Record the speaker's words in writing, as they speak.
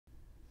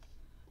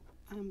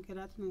Good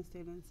afternoon,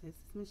 students. This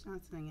is Ms.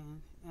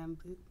 Johnson again.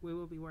 We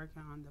will be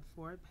working on the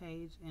fourth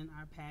page in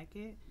our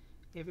packet.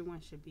 Everyone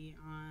should be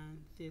on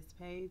this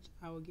page.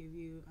 I will give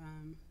you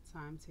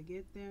time to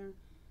get there.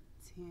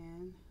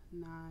 10,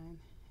 9,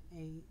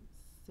 8,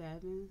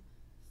 7,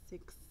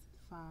 6,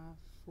 5,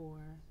 4,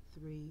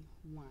 3,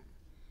 1.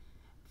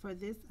 For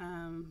this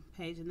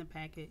page in the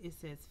packet, it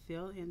says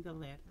fill in the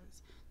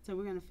letters. So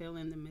we're going to fill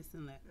in the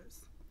missing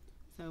letters.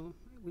 So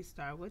we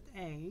start with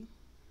A,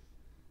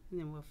 and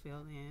then we'll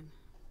fill in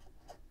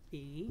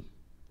B.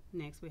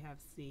 Next we have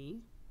C,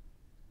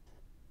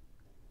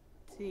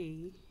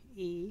 D,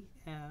 E,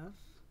 F,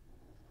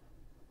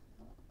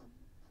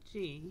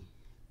 G,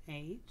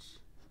 H,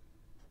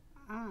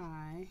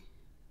 I,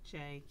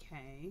 J,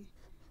 K,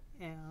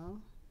 L,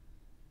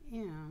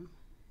 M,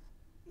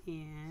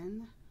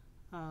 N,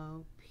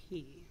 O,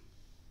 P,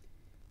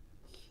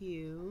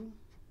 Q,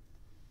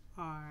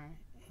 R,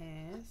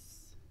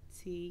 S,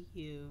 T,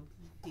 U,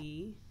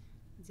 V,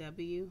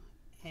 W,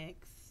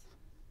 X,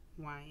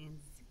 Y, and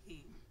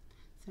Z.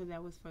 So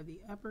that was for the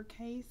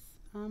uppercase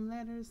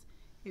letters.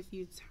 If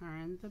you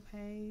turn the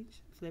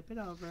page, flip it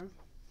over,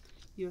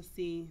 you'll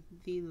see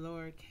the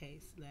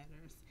lowercase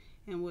letters.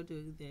 And we'll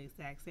do the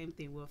exact same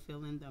thing. We'll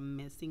fill in the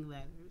missing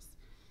letters.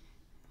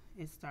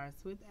 It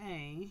starts with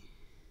A.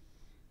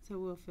 So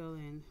we'll fill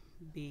in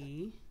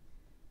B.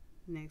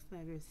 Next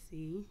letter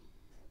C,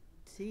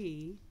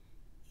 T,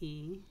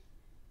 E,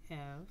 F,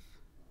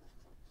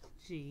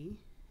 G,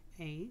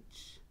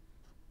 H,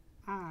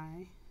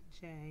 I,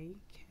 J,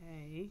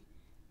 K,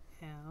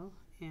 L,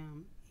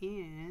 M,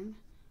 N,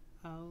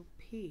 O,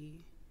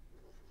 P,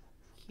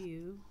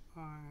 Q,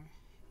 R,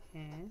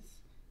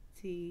 S,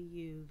 T,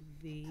 U,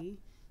 V,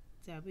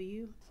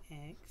 W,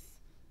 X,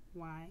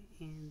 Y,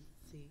 and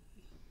Z.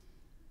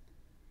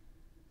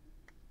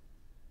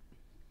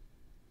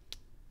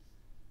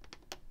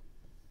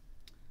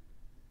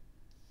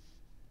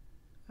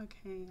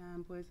 Okay,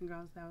 boys and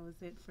girls, that was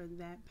it for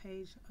that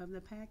page of the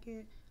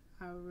packet.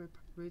 I will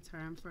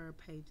return for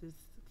pages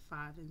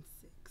 5 and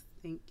 6.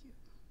 Thank you.